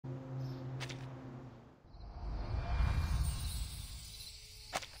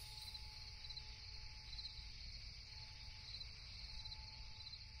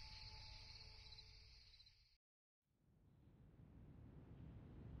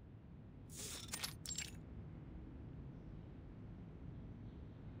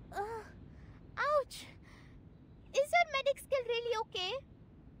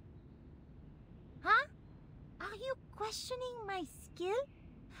questioning my skill?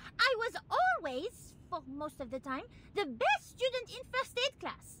 I was always, for most of the time, the best student in first aid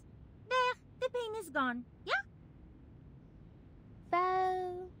class. There, the pain is gone, yeah?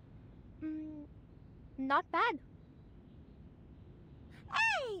 Well, not bad.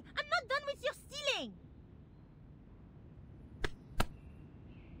 Hey, I'm not done with your stealing.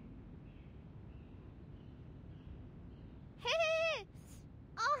 Hey!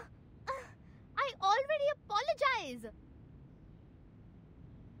 I already apologize.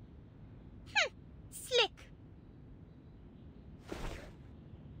 Slick.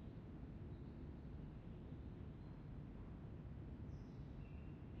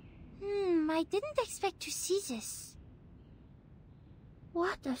 I didn't expect to see this.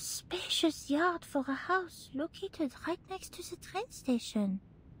 What a spacious yard for a house located right next to the train station.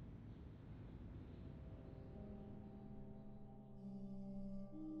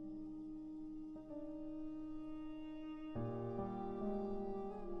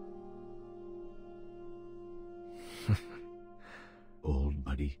 Old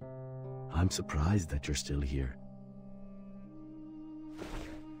buddy, I'm surprised that you're still here.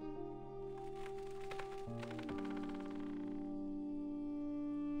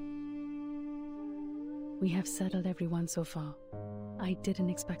 We have settled everyone so far. I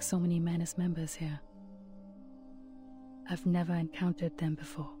didn't expect so many Menace members here. I've never encountered them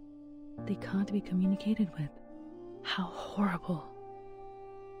before. They can't be communicated with. How horrible.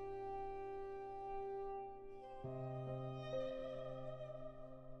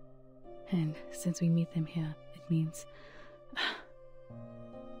 And since we meet them here, it means...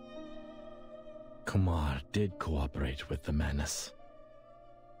 Kumar did cooperate with the Menace.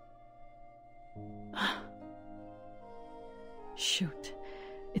 Shoot,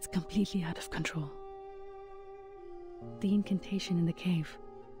 it's completely out of control. The incantation in the cave,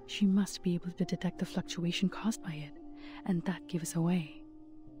 she must be able to detect the fluctuation caused by it, and that gives away.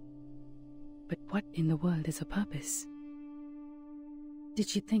 But what in the world is her purpose? Did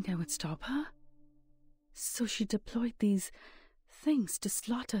she think I would stop her? So she deployed these things to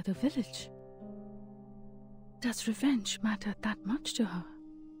slaughter the village. Does revenge matter that much to her?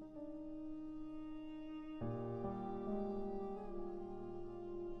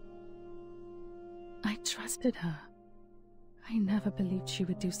 I trusted her. I never believed she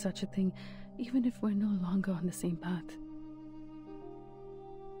would do such a thing, even if we're no longer on the same path.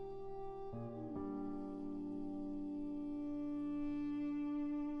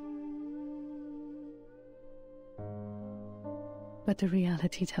 But the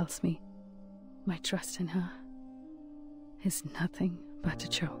reality tells me my trust in her is nothing but a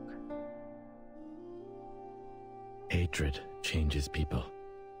joke. Hatred changes people.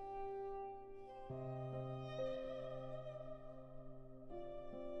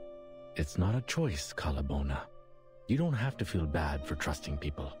 It's not a choice, Kalabona. You don't have to feel bad for trusting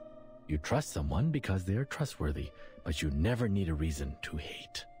people. You trust someone because they are trustworthy, but you never need a reason to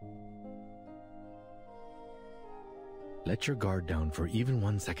hate. Let your guard down for even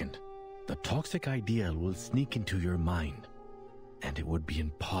 1 second. The toxic ideal will sneak into your mind, and it would be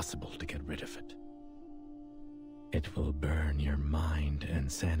impossible to get rid of it. It will burn your mind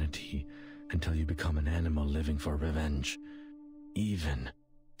and sanity until you become an animal living for revenge, even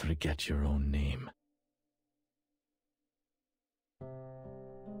forget your own name.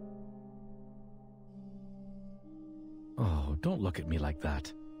 Oh, don't look at me like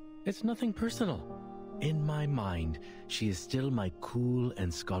that. It's nothing personal. In my mind, she is still my cool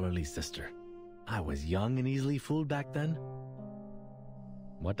and scholarly sister. I was young and easily fooled back then.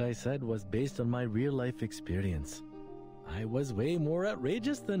 What I said was based on my real-life experience. I was way more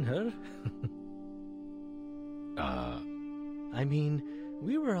outrageous than her. I mean,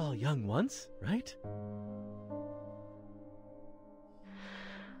 we were all young once, right?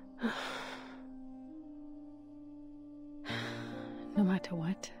 No matter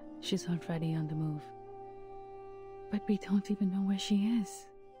what, she's already on the move. But we don't even know where she is.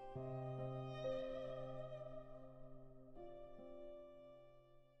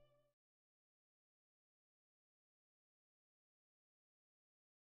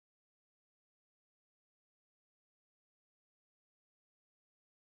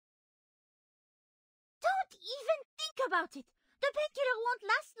 Don't even think about it. The painkiller won't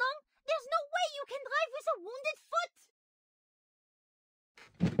last long. There's no way you can drive with a wounded foot.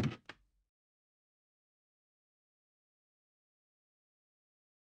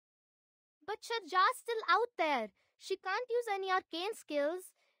 But Sharja's still out there. She can't use any arcane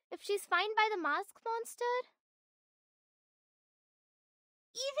skills if she's found by the masked monster.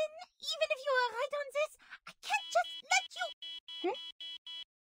 Even if you are right on this, I can't just let you...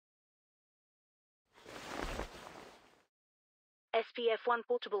 SPF-1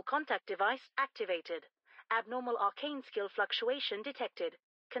 portable contact device activated. Abnormal arcane skill fluctuation detected.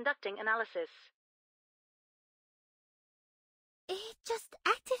 Conducting analysis. It just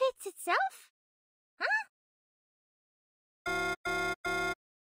activates itself? Huh?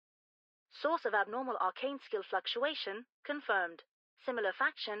 Source of abnormal arcane skill fluctuation confirmed. Similar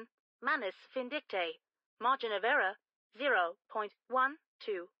faction, Manus Vindictae. Margin of error,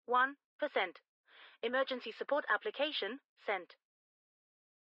 0.121%. Emergency support application sent.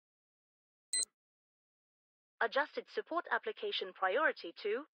 Adjusted support application priority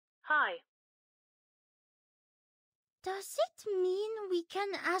to high. Does it mean we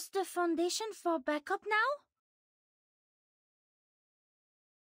can ask the Foundation for backup now?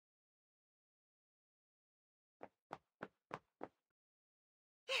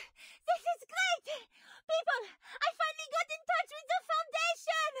 This is great! People, I finally got in touch with the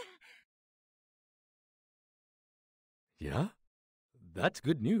Foundation! Yeah? That's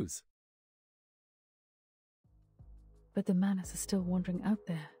good news. But the Manus are still wandering out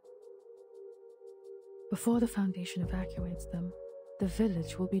there. Before the Foundation evacuates them, the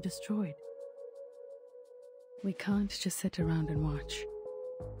village will be destroyed. We can't just sit around and watch.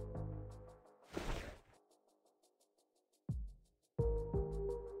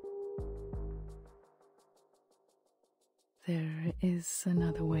 There is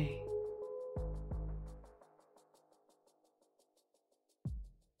another way.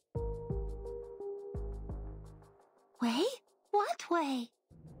 Way? What way?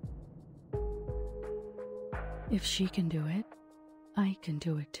 If she can do it, I can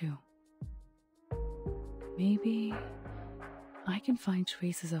do it too. Maybe I can find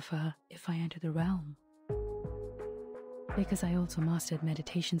traces of her if I enter the realm. Because I also mastered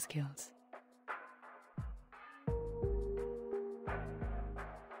meditation skills.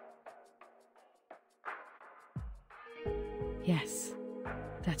 Yes,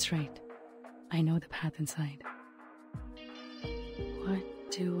 that's right. I know the path inside. What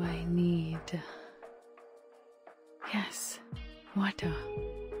do I need? Yes, water.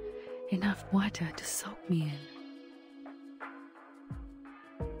 Enough water to soak me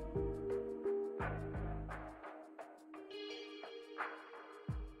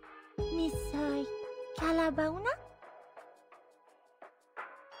in. Miss Calabauna?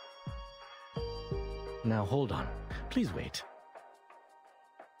 Now hold on. Please wait.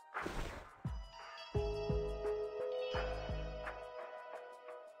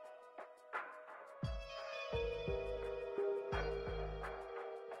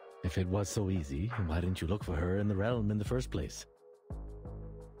 If it was so easy, why didn't you look for her in the realm in the first place?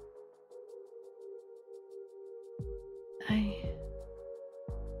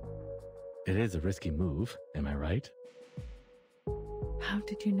 It is a risky move, am I right? How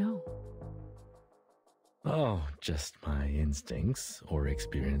did you know? Oh, just my instincts or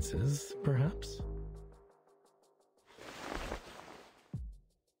experiences, perhaps?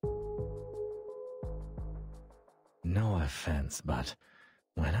 No offense, but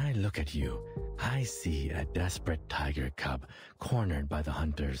when I look at you, I see a desperate tiger cub cornered by the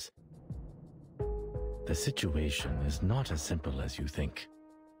hunters. The situation is not as simple as you think.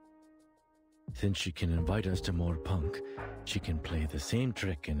 Since she can invite us to Mor Panhk, she can play the same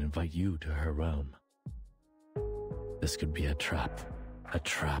trick and invite you to her realm. This could be a trap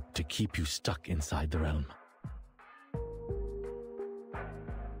to keep you stuck inside the realm.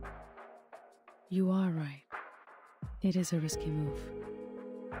 You are right. It is a risky move.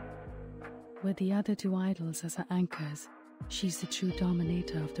 With the other two idols as her anchors, she's the true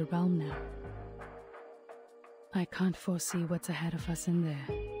dominator of the realm now. I can't foresee what's ahead of us in there,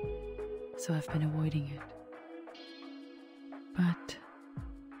 so I've been avoiding it. But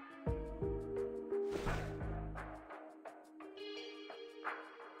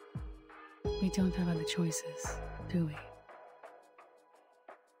we don't have other choices, do we?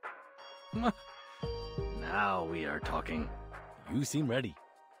 Now we are talking. You seem ready.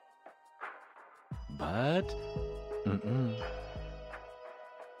 But...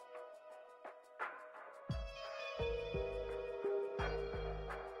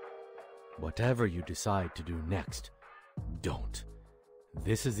 Whatever you decide to do next, don't.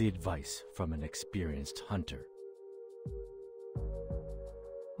 This is the advice from an experienced hunter.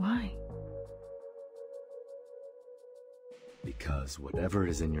 Why? Because whatever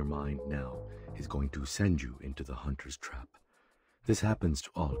is in your mind now is going to send you into the hunter's trap. This happens to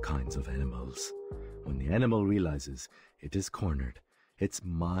all kinds of animals. When the animal realizes it is cornered, its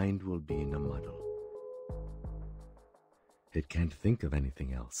mind will be in a muddle. It can't think of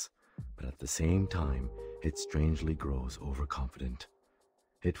anything else, but at the same time, it strangely grows overconfident.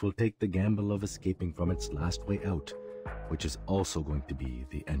 It will take the gamble of escaping from its last way out which is also going to be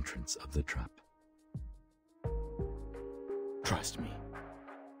the entrance of the trap. Trust me.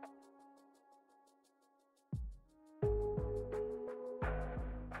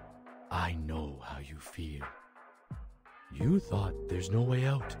 I know how you feel. You thought there's no way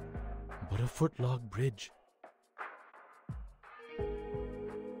out but a footlog bridge.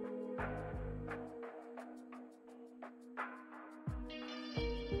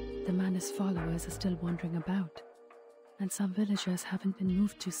 The Manus followers are still wandering about, and some villagers haven't been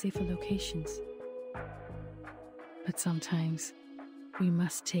moved to safer locations. But sometimes, we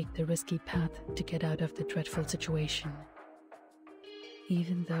must take the risky path to get out of the dreadful situation,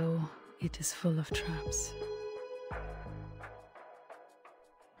 even though it is full of traps.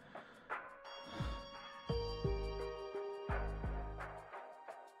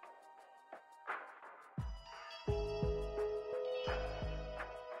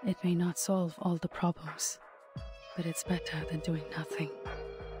 It may not solve all the problems, but it's better than doing nothing.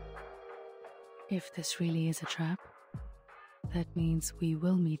 If this really is a trap, that means we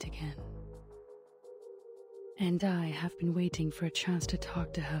will meet again. And I have been waiting for a chance to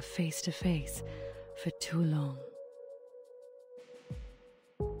talk to her face to face for too long.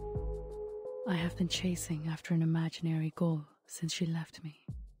 I have been chasing after an imaginary goal since she left me.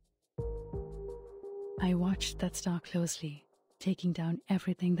 I watched that star closely, taking down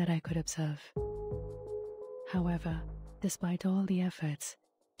everything that I could observe. However, despite all the efforts,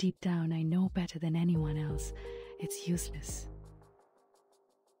 deep down I know better than anyone else, it's useless.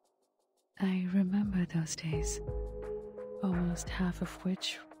 I remember those days, almost half of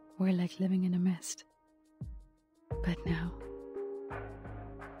which were like living in a mist. But now,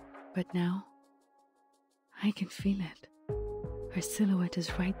 I can feel it. Her silhouette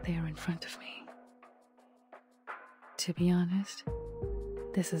is right there in front of me. To be honest,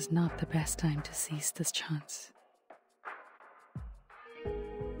 this is not the best time to seize this chance.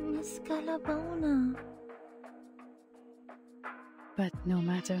 Miss Calabona. But no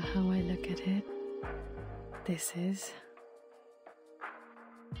matter how I look at it, this is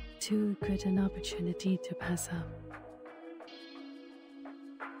too good an opportunity to pass up.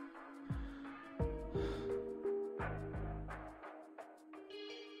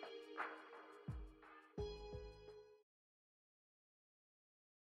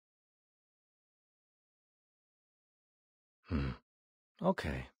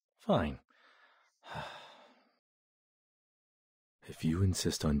 Okay, fine. If you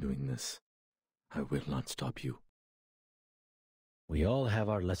insist on doing this, I will not stop you. We all have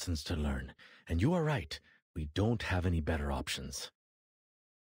our lessons to learn, and you are right. We don't have any better options.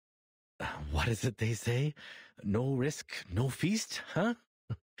 What is it they say? No risk, no feast, huh?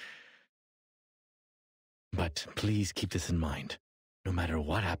 But please keep this in mind. No matter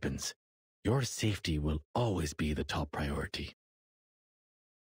what happens, your safety will always be the top priority.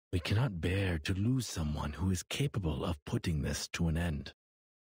 We cannot bear to lose someone who is capable of putting this to an end.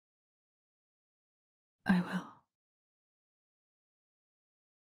 I will.